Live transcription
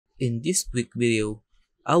In this quick video,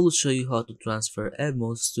 I will show you how to transfer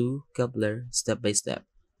EVMOS to Kepler step by step.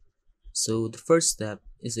 So the first step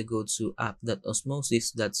is to go to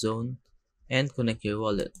app.osmosis.zone and connect your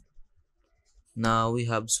wallet. Now we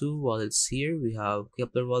have two wallets here. We have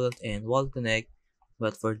Kepler wallet and Wallet Connect,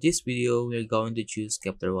 but for this video, we're going to choose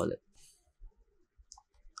Kepler wallet.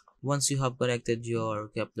 Once you have connected your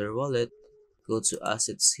Kepler wallet, go to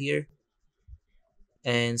assets here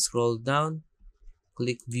and scroll down,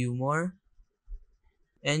 click view more,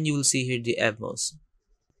 and you will see here the EVMOS.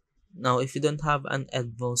 Now if you don't have an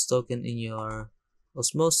EVMOS token in your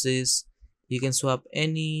Osmosis, you can swap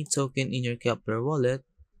any token in your Kepler wallet.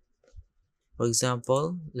 For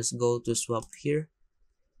example, let's go to swap here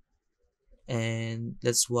and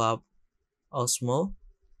let's swap Osmo.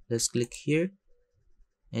 Let's click here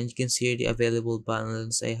and you can see here the available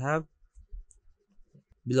balance I have.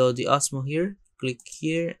 Below the Osmo here, click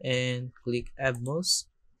here and click EVMOS.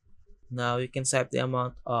 Now you can type the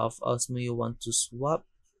amount of Osmo you want to swap.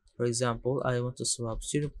 For example, I want to swap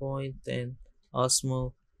 0.10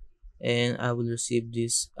 Osmo and I will receive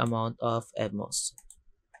this amount of EVMOS.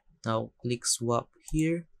 Now click swap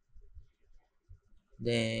here.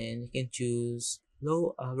 Then you can choose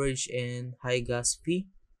low, average, and high gas fee,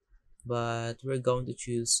 but we're going to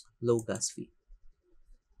choose low gas fee.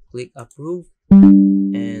 Click approve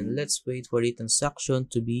and let's wait for the transaction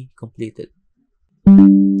to be completed.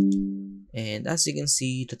 And as you can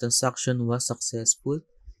see, the transaction was successful.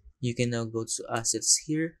 You can now go to assets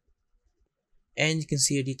here and you can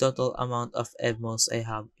see the total amount of EVMOS I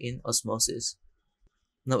have in Osmosis.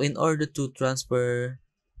 Now in order to transfer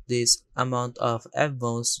this amount of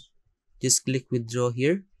EVMOS, just click withdraw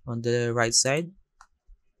here on the right side.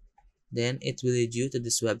 Then it will lead you to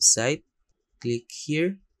this website. Click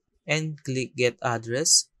here and click get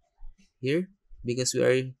address here because we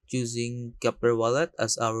are choosing Kepler wallet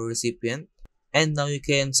as our recipient. And now you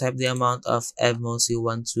can type the amount of EVMOS you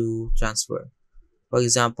want to transfer. For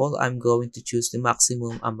example, I'm going to choose the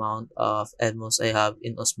maximum amount of EVMOS I have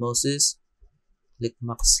in Osmosis. Click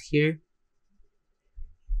max here.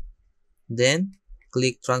 Then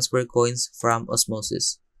click transfer coins from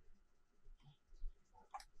Osmosis.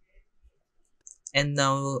 And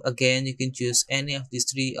now again, you can choose any of these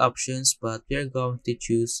three options, but we are going to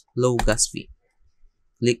choose low gas fee.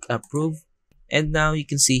 Click approve. And now you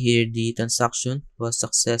can see here the transaction was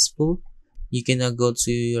successful. You can now go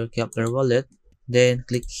to your Kepler wallet, then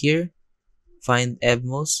click here, find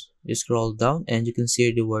EVMOS. You scroll down and you can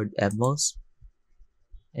see the word EVMOS.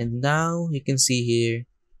 And now you can see here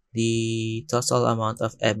the total amount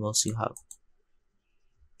of EVMOS you have.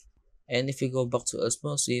 And if you go back to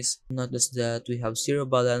Osmosis, notice that we have zero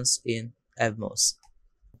balance in EVMOS.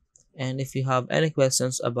 And if you have any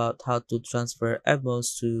questions about how to transfer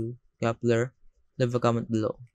EVMOS to Kepler, leave a comment below.